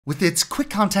With its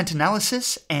quick content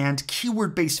analysis and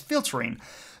keyword-based filtering,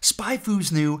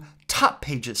 SpyFu's new Top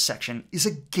Pages section is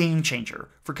a game changer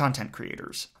for content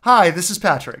creators. Hi, this is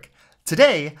Patrick.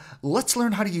 Today, let's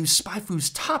learn how to use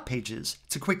SpyFu's Top Pages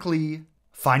to quickly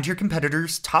find your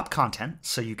competitors' top content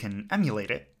so you can emulate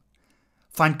it,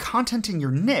 find content in your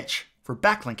niche for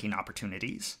backlinking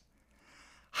opportunities,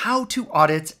 how to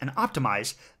audit and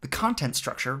optimize the content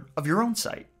structure of your own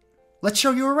site. Let's show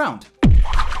you around.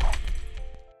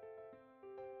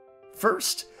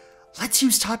 First, let's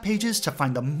use Top Pages to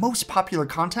find the most popular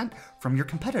content from your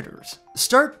competitors.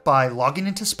 Start by logging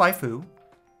into SpyFu,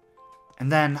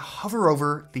 and then hover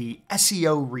over the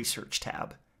SEO Research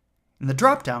tab. In the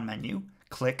drop-down menu,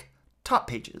 click Top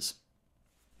Pages.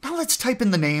 Now let's type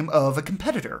in the name of a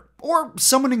competitor, or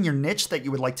someone in your niche that you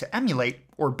would like to emulate,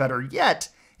 or better yet,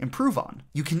 improve on.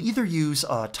 You can either use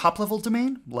a top-level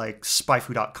domain, like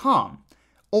SpyFu.com,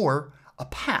 or a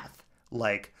path,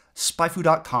 like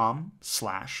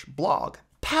SpyFu.com/blog.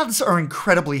 Paths are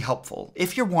incredibly helpful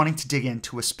if you're wanting to dig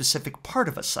into a specific part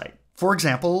of a site. For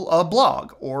example, a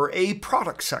blog or a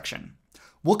product section.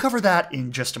 We'll cover that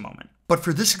in just a moment. But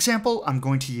for this example, I'm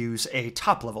going to use a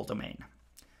top-level domain.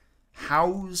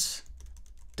 Hows.com.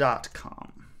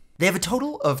 They have a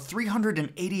total of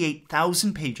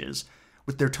 388,000 pages,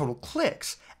 with their total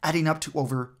clicks adding up to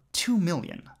over 2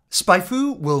 million.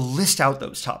 SpyFu will list out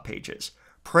those top pages,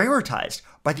 prioritized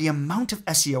by the amount of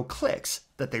SEO clicks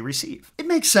that they receive. It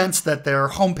makes sense that their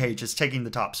homepage is taking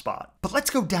the top spot, but let's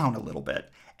go down a little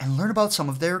bit and learn about some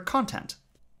of their content.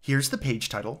 Here's the page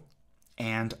title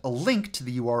and a link to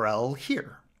the URL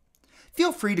here.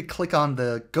 Feel free to click on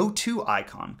the Go To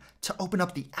icon to open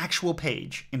up the actual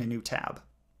page in a new tab.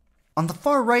 On the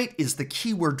far right is the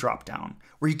keyword dropdown,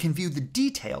 where you can view the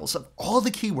details of all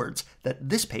the keywords that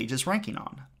this page is ranking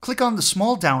on. Click on the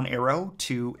small down arrow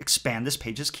to expand this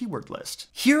page's keyword list.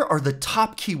 Here are the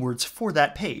top keywords for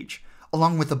that page,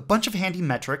 along with a bunch of handy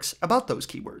metrics about those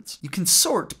keywords. You can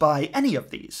sort by any of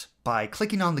these by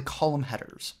clicking on the column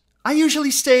headers. I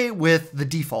usually stay with the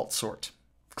default sort,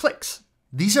 clicks.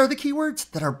 These are the keywords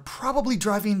that are probably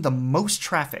driving the most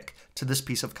traffic to this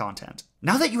piece of content.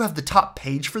 Now that you have the top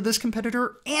page for this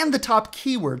competitor and the top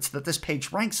keywords that this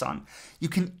page ranks on, you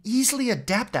can easily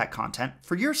adapt that content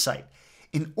for your site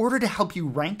in order to help you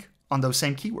rank on those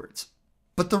same keywords.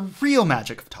 But the real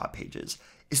magic of Top Pages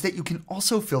is that you can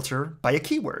also filter by a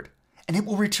keyword, and it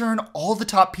will return all the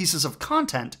top pieces of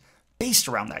content based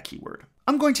around that keyword.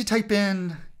 I'm going to type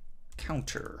in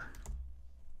counter.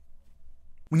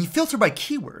 When you filter by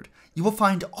keyword, you will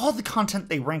find all the content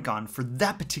they rank on for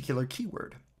that particular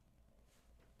keyword.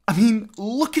 I mean,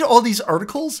 look at all these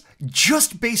articles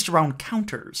just based around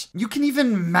counters. You can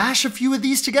even mash a few of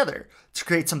these together to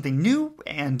create something new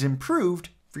and improved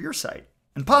for your site,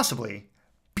 and possibly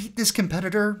beat this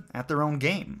competitor at their own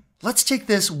game. Let's take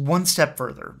this one step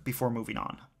further before moving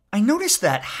on. I noticed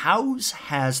that Hows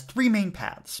has 3 main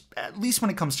paths, at least when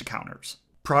it comes to counters: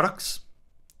 products,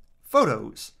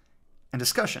 photos, and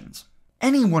discussions.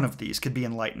 Any one of these could be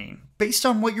enlightening based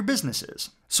on what your business is.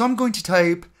 So I'm going to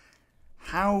type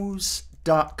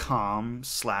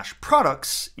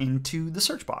hows.com/products into the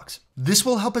search box. This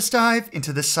will help us dive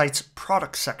into the site's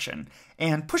product section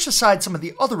and push aside some of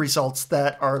the other results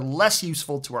that are less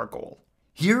useful to our goal.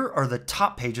 Here are the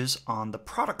top pages on the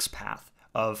products path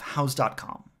of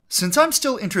hows.com. Since I'm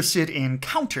still interested in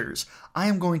counters, I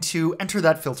am going to enter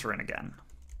that filter in again.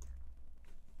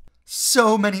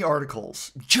 So many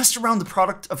articles just around the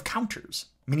product of counters,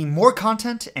 meaning more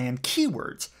content and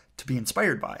keywords to be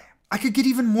inspired by. I could get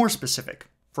even more specific.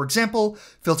 For example,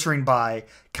 filtering by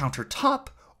countertop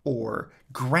or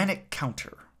granite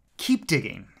counter. Keep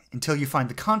digging until you find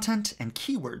the content and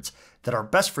keywords that are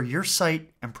best for your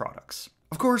site and products.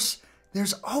 Of course,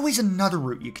 there's always another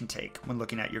route you can take when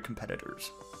looking at your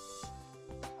competitors.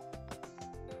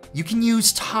 You can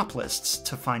use top lists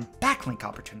to find backlink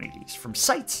opportunities from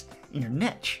sites in your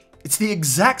niche. It's the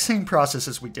exact same process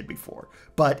as we did before,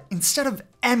 but instead of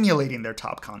emulating their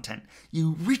top content,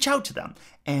 you reach out to them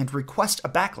and request a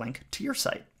backlink to your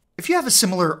site. If you have a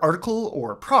similar article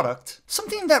or product,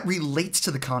 something that relates to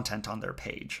the content on their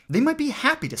page, they might be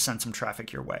happy to send some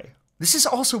traffic your way. This is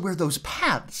also where those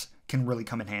paths can really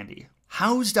come in handy.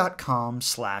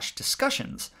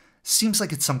 Hows.com/discussions seems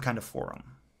like it's some kind of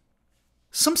forum.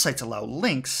 Some sites allow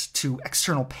links to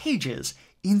external pages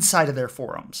inside of their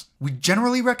forums. We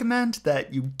generally recommend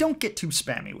that you don't get too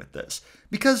spammy with this,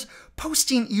 because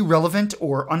posting irrelevant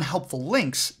or unhelpful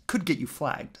links could get you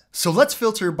flagged. So let's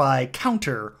filter by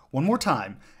counter one more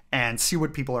time and see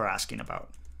what people are asking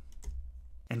about.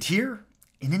 And here,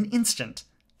 in an instant,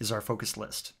 is our focused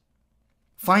list.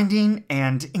 Finding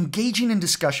and engaging in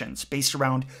discussions based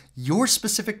around your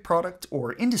specific product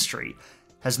or industry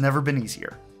has never been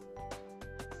easier.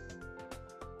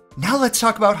 Now let's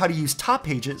talk about how to use top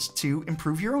pages to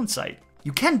improve your own site.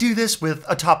 You can do this with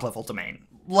a top-level domain,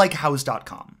 like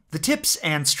house.com. The tips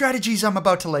and strategies I'm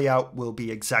about to lay out will be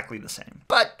exactly the same.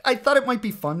 But I thought it might be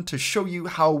fun to show you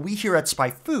how we here at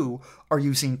SpyFu are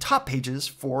using top pages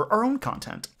for our own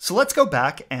content. So let's go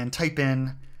back and type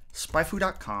in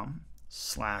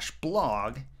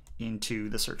spyfu.com/blog into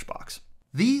the search box.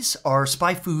 These are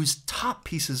SpyFu's top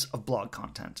pieces of blog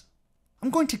content. I'm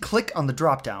going to click on the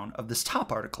dropdown of this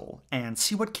top article and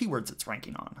see what keywords it's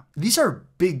ranking on. These are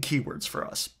big keywords for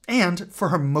us, and for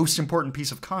our most important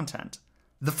piece of content.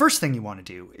 The first thing you want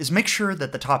to do is make sure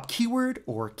that the top keyword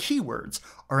or keywords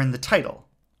are in the title,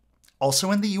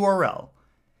 also in the URL.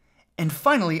 And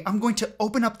finally, I'm going to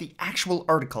open up the actual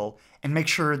article and make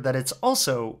sure that it's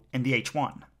also in the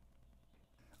H1.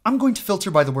 I'm going to filter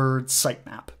by the word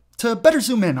sitemap to better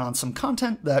zoom in on some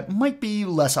content that might be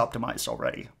less optimized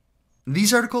already.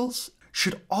 These articles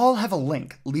should all have a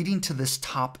link leading to this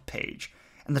top page,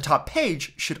 and the top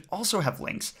page should also have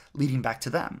links leading back to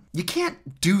them. You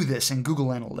can't do this in Google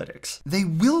Analytics. They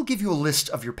will give you a list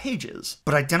of your pages,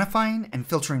 but identifying and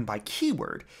filtering by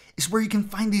keyword is where you can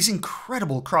find these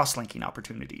incredible cross-linking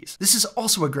opportunities. This is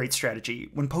also a great strategy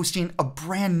when posting a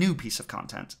brand new piece of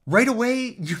content. Right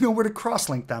away, you know where to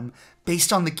cross-link them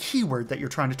based on the keyword that you're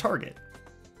trying to target.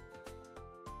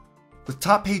 With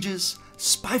top pages,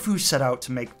 SpyFu set out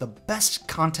to make the best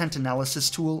content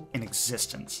analysis tool in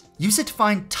existence. Use it to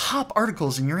find top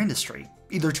articles in your industry,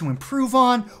 either to improve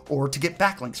on or to get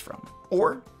backlinks from.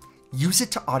 Or use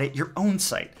it to audit your own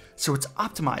site so it's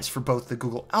optimized for both the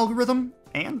Google algorithm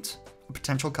and a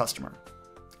potential customer.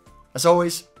 As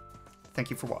always,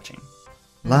 thank you for watching.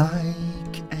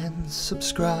 Like and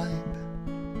subscribe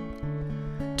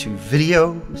to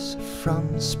videos from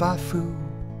SpyFu.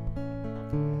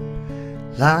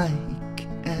 Like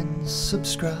and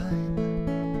subscribe.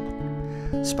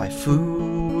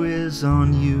 SpyFu is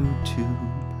on YouTube.